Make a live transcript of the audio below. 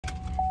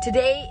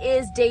Today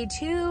is day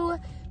 2.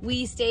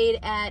 We stayed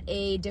at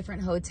a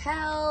different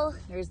hotel.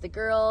 Here's the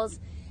girls.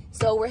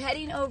 So we're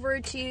heading over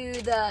to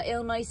the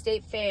Illinois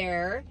State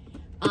Fair.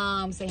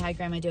 Say hi,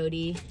 Grandma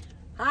Dodie.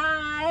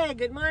 Hi,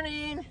 good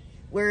morning.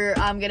 We're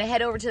gonna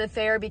head over to the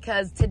fair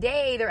because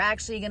today they're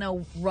actually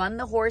gonna run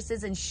the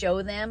horses and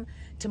show them.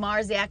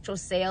 Tomorrow's the actual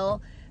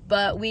sale,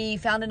 but we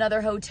found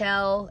another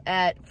hotel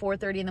at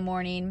 4:30 in the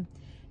morning.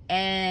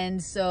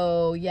 And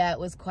so, yeah, it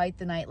was quite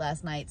the night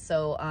last night.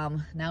 So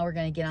now we're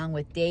gonna get on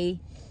with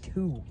day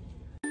 2.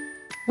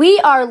 We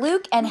are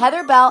Luke and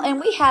Heather Bell, and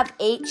we have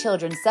 8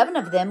 children. 7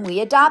 of them we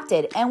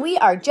adopted, and we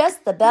are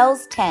just the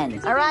Bells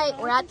 10. All right,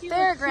 we're at the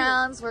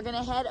fairgrounds. We're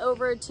gonna head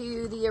over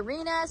to the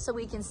arena so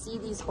we can see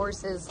these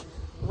horses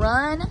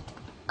run.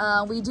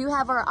 We do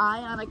have our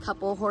eye on a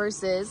couple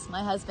horses.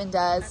 My husband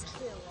does.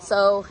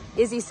 So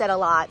Izzy said a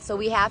lot. So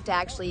we have to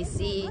actually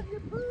see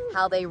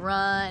how they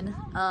run.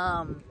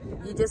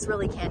 You just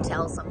really can't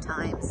tell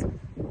sometimes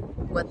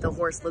what the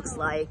horse looks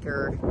like,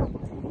 or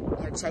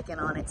checking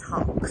on its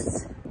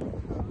hocks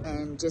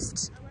and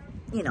just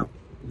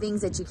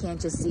things that you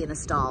can't just see in a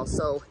stall.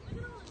 So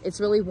it's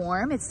really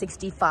warm. It's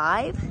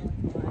 65.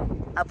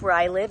 Up where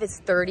I live it's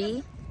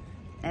 30,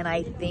 and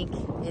I think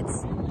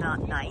it's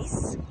not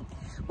nice.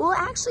 Well,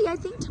 actually I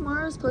think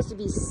tomorrow's supposed to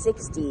be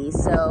 60.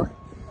 So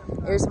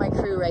there's my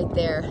crew right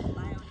there,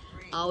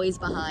 always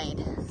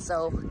behind.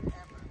 So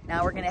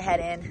now we're gonna head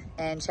in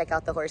and check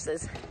out the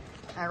horses.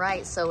 All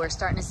right, so we're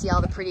starting to see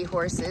all the pretty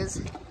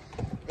horses.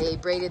 They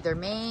braided their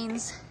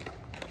manes.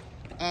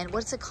 And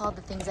what's it called,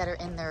 the things that are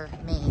in their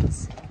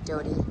manes,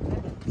 Dodie?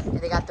 And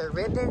they got their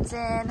ribbons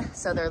in,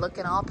 so they're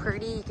looking all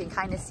pretty. You can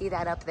kind of see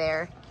that up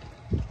there.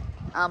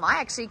 I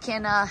actually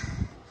can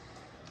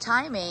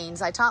tie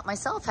manes. I taught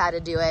myself how to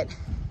do it.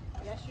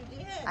 Yes, you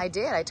did. I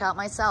did, I taught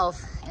myself.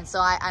 And so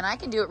I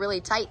can do it really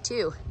tight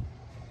too.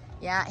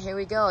 Yeah, here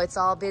we go. It's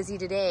all busy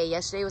today.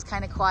 Yesterday was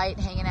kind of quiet,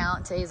 hanging out,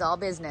 and today's all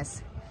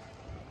business.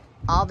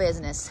 All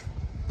business.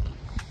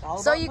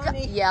 So you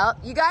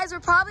guys are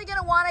probably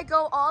gonna want to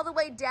go all the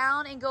way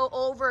down and go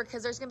over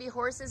because there's gonna be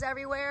horses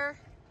everywhere.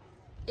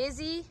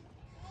 Izzy,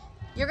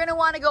 you're gonna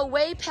want to go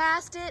way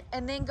past it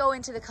and then go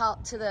into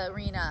the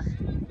arena.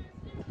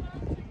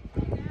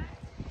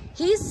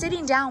 He's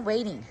sitting down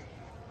waiting.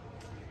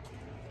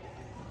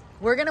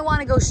 We're gonna want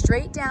to go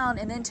straight down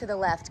and then to the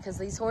left because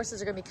these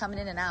horses are gonna be coming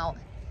in and out.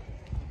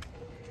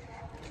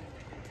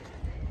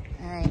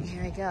 All right,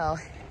 here we go.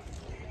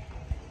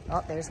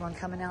 Oh, there's one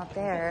coming out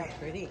there.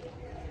 Pretty.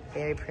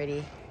 Very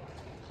pretty.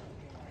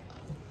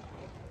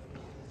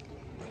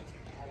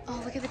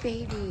 Oh, look at the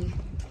baby.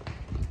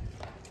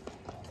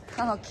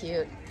 Oh,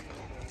 cute.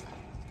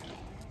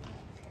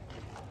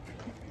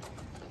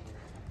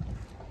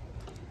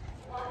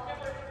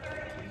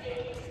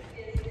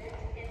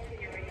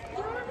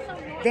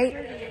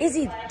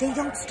 Izzy, they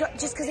don't start,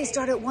 just because they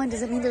start at 1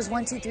 doesn't mean there's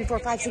 1, 2, 3, 4,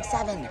 5, 6,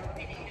 7.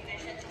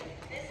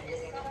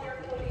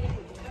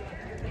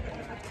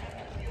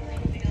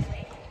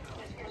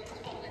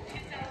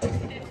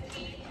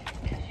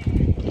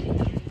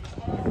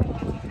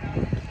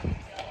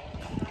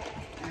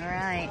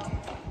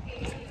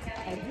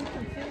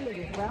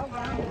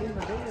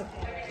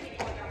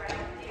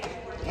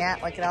 Yeah,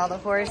 look at all the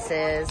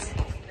horses.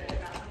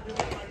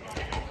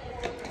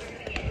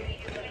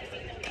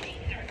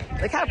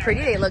 Look how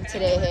pretty they look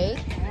today, hey?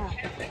 Yeah.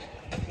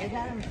 They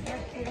got them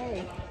fresh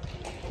today.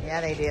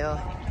 Yeah, they do. I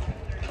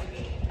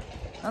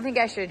don't think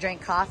I should have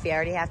drank coffee. I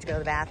already have to go to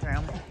the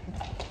bathroom.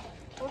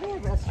 Well, they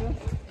have restrooms.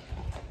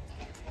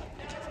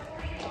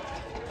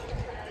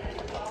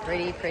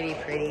 Pretty, pretty,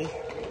 pretty.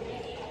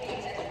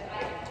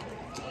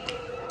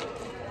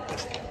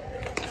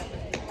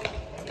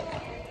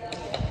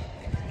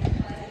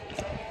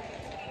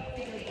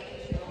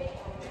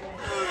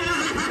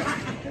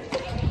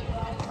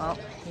 Oh,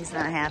 he's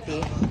not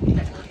happy.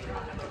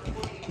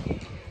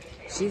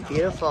 She's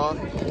beautiful.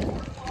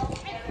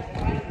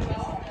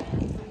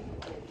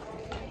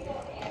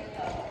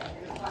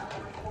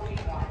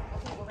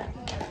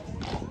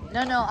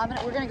 No,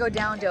 we're gonna go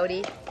down,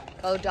 Dodie.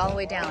 Go all the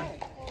way down.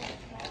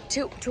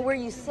 To where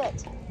you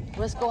sit.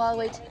 Let's go all the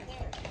way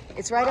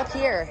it's right up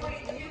here.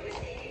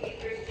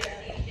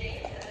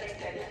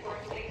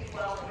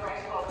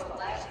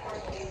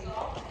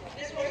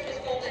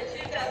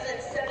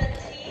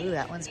 Ooh,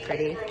 that one's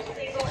pretty.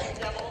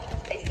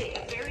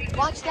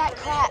 Watch that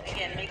crack.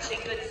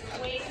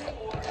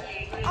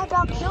 I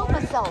about killed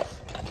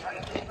myself.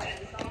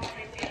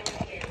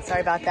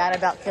 Sorry about that, I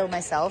about killed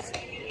myself.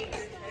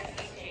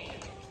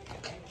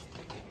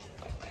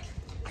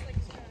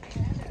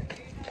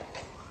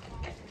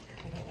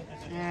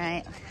 All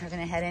right, we're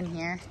gonna head in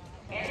here.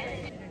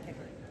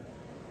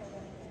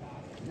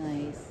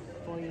 Nice,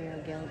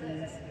 4-year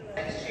geldings.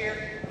 Next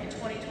year in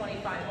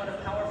 2025, what a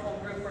powerful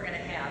group we're gonna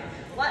have.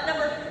 Lot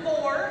number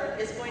 4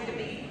 is going to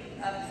be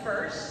up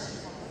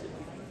first.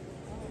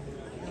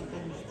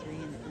 Geldings 3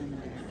 and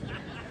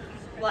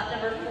under. Lot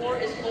number 4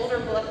 is Boulder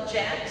Bluff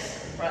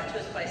Jacks, brought to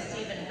us by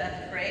Steve and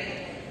Beth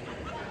Gray.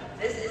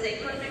 This is a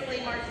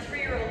perfectly marked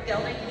 3-year-old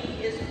gelding.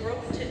 He is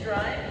roped to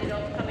drive.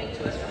 Coming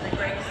to us from the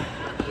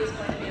Gregs. He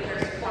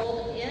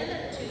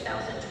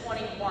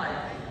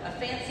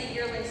fancy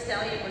yearling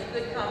stallion with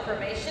good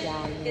conformation.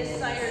 His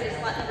sire is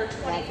lot number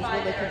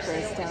 25 in our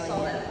sale. We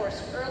saw that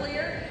horse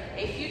earlier.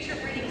 A future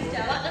breeding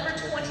stallion. Lot number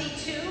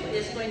 22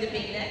 is going to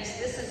be next.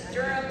 This is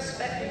Durham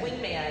Spec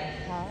Wingman.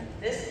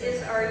 This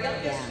is our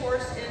youngest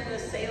horse in the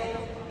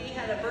sale. He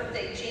had a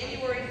birthday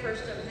January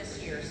 1st of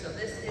this year. So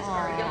this is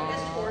our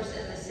youngest horse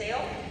in the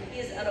sale. He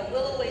is out of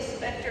Willoway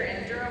Spectre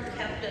and Durham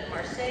Captain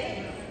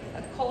Marseille.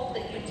 A colt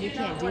that you do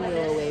not want to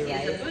miss. He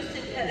is a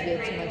boosted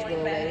pedigree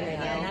going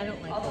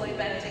back all the way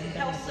back to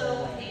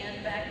Kelso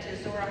and back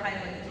to Zora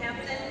Highland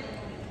Captain.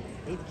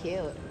 He's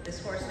cute.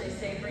 This horse, they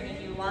say,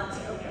 bringing you lots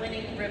of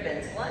winning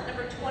ribbons. Lot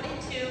number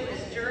 22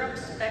 is Durham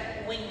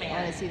Spec Wingman.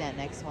 I want to see that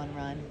next one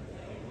run.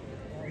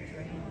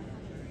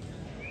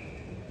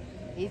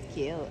 He's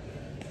cute.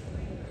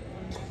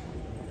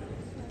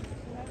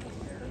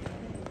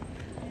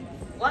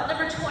 Lot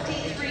number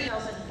 23,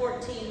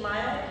 2014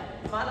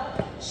 model.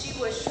 She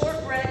was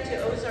shortbred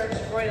to Ozarks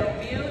Royal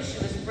View. She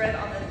was bred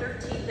on the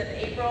 13th of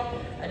April.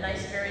 A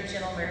nice, very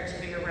gentle mare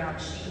to be around.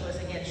 She was,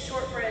 again,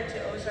 shortbred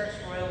to Ozarks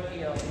Royal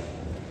View.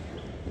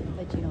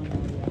 But you don't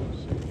know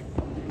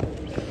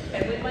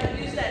yet. And we might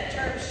use that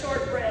term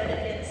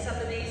shortbred in some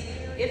of these.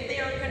 If they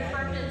are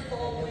confirmed in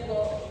full, we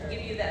will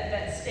give you that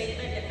vet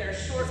statement. If they're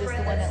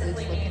shortbred, that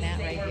simply means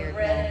they were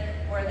bred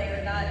where they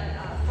are not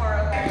far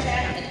up their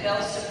Jack and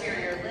Bell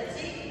Superior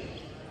Lindsay.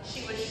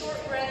 She was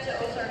shortbred to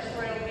Ozarks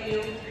Royal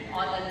View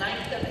on the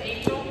 9th of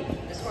April.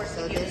 This horse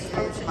so this is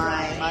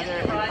my mother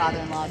and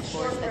father-in-law's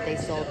horse that they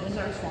sold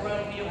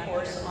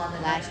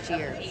last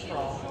year.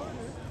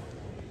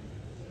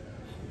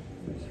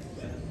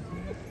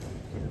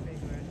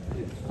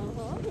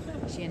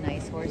 Is she a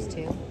nice horse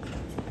too?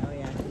 Oh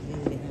yeah, she's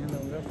easy to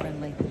handle, real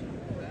friendly.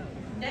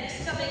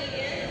 Next coming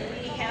in,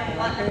 we have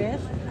I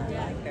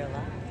like her a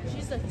lot.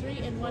 She's a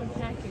 3-in-1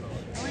 package.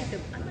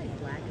 I like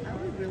black. I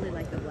would really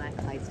like the black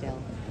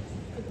CLYDESDaLE.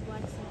 With the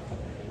black side.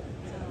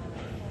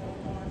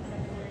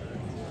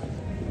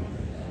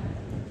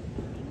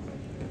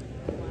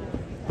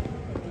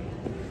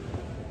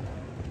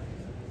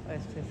 Oh,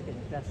 it's just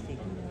getting dusty.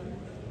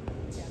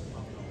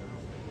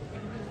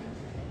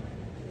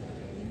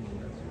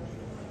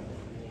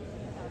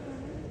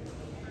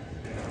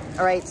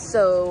 All right,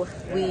 so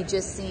we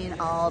just seen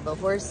all the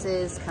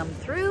horses come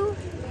through,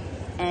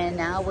 and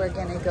now we're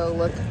gonna go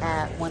look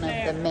at one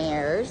of the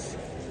mares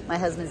my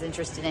husband's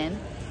interested in.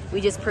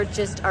 We just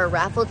purchased our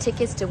raffle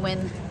tickets to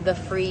win the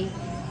free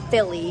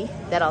filly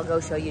that I'll go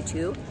show you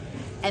too.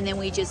 And then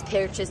we just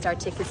purchased our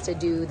tickets to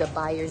do the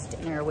buyer's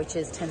dinner, which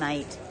is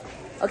tonight.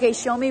 Okay,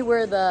 show me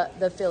where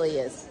the filly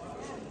is.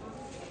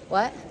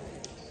 What?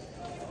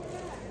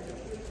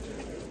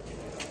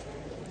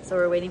 So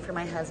we're waiting for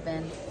my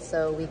husband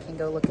so we can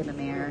go look in the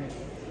mare.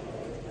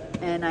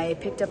 And I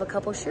picked up a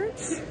couple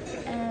shirts,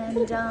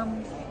 and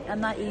I'm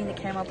not eating the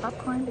caramel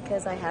popcorn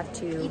because I have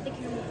to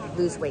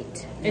lose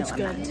weight. No, It's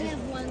good. I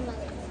have one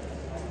left.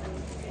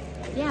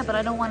 Yeah, but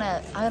I don't want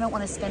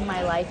to spend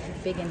my life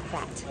big and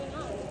fat.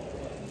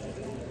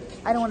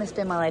 I don't want to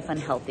spend my life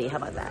unhealthy. How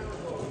about that?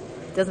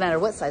 Doesn't matter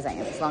what size I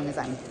am as long as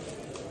I'm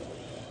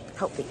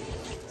healthy.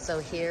 So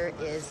here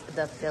is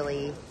the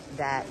filly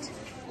that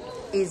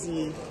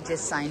Izzy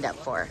just signed up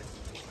for.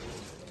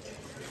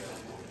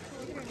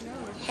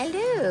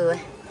 Hello.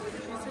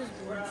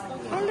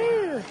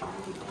 Hello.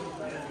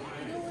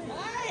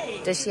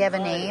 Does she have a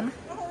name?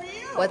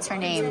 What's her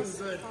name?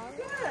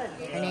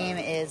 Her name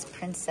is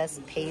Princess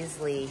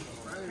Paisley.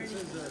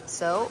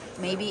 So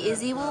maybe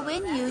Izzy will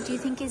win you. Do you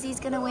think Izzy's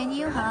gonna win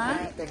you, huh?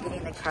 They're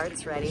getting the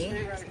carts ready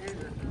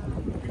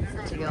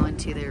to go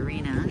into the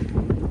arena.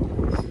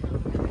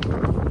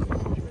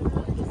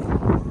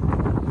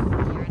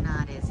 You're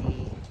not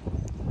Izzy.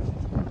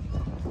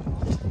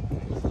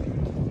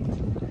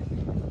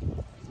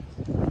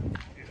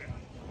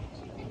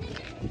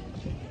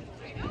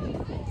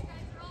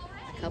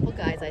 A couple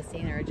guys I've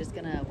seen are just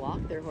gonna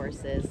walk their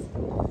horses.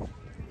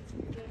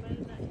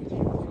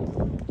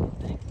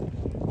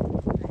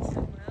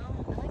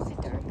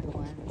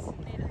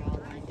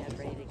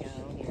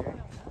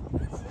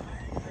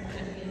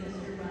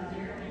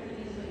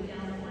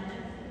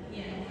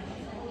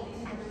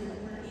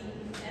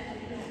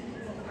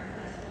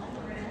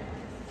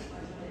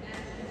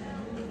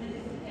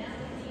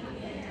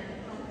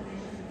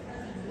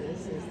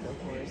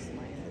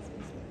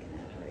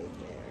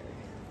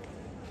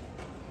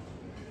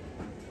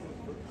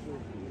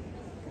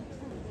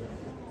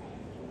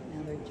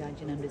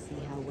 Judging them to see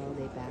how well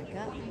they back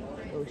up,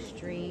 go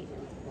straight,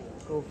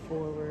 go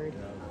forward.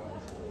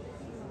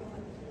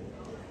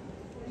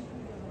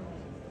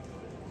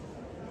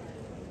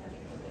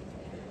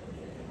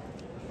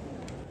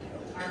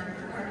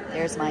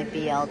 There's my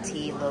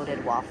BLT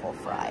loaded waffle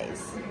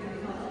fries.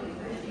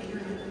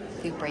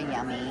 Super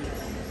yummy.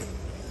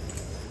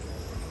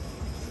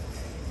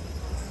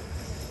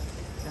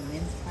 The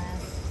men's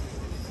class.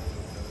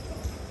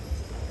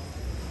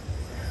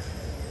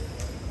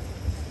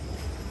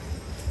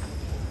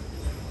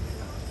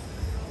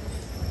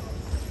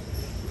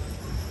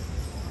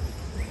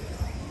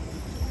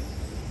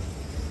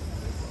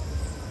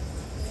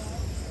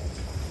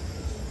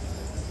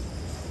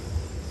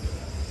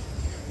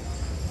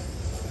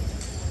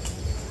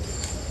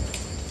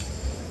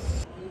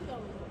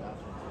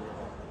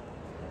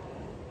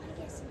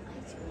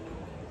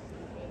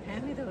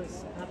 Hand me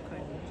those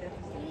popcorn, Jeff.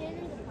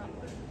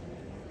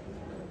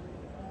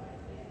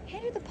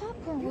 Hand her the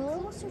popcorn, Will.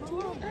 Closer to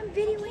it. I'm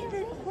videoing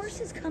the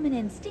horses coming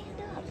in. Stand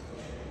up.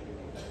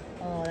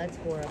 Oh, that's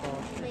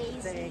horrible. Lazy.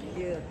 Thank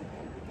you.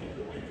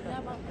 Yeah,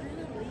 but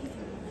really lazy.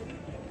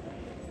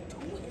 2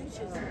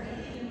 inches.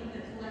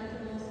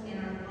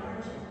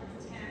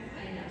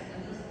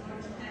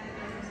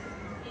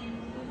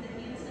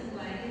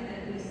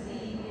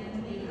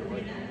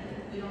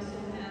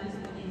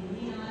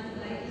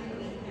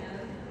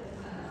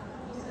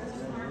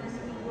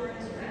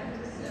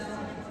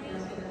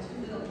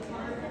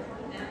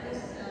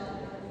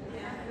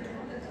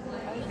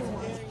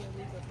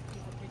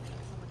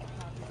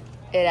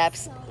 It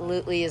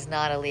absolutely is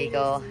not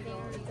illegal.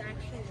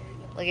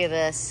 Look at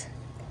this.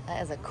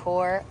 That is a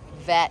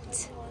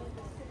Corvette.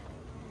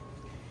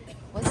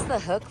 What's the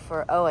hook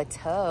for? Oh, a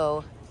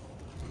toe.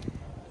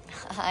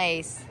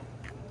 Nice.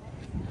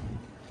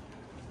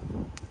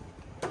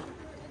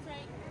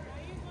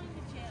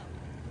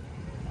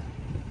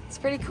 It's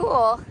pretty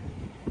cool.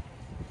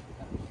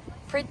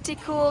 Pretty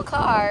cool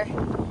car.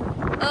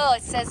 Oh,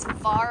 it says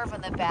Favre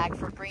on the back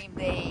for Green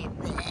Bay.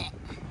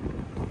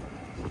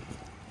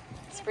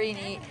 It's pretty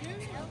neat.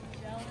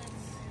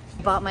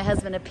 Bought my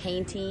husband a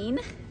painting.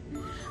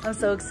 I'm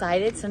so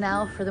excited. So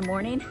now for the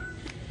morning,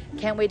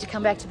 can't wait to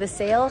come back to the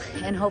sale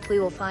and hopefully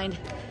we'll find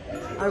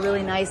a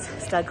really nice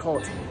stud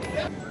colt.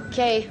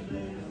 Okay,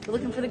 we're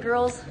looking for the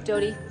girls.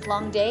 Dodie,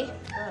 long day.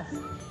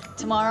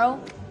 Tomorrow,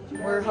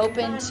 we're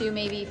hoping to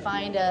maybe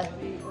find a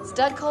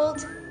stud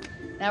colt.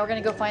 Now we're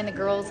gonna go find the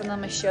girls and I'm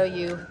gonna show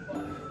you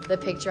the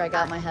picture I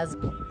got my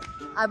husband.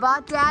 I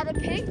bought Dad a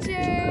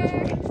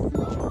picture.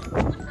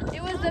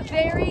 It was the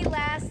very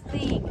last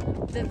thing.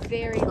 The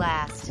very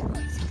last.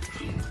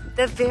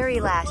 The very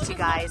last, you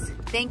guys.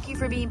 Thank you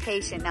for being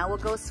patient. Now we'll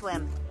go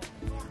swim.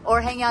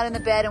 Or hang out in the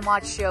bed and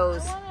watch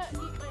shows.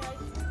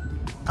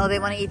 Oh, they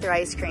want to eat their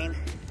ice cream.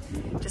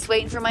 Just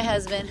waiting for my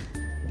husband.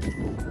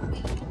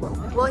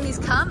 Well, he's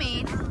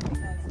coming.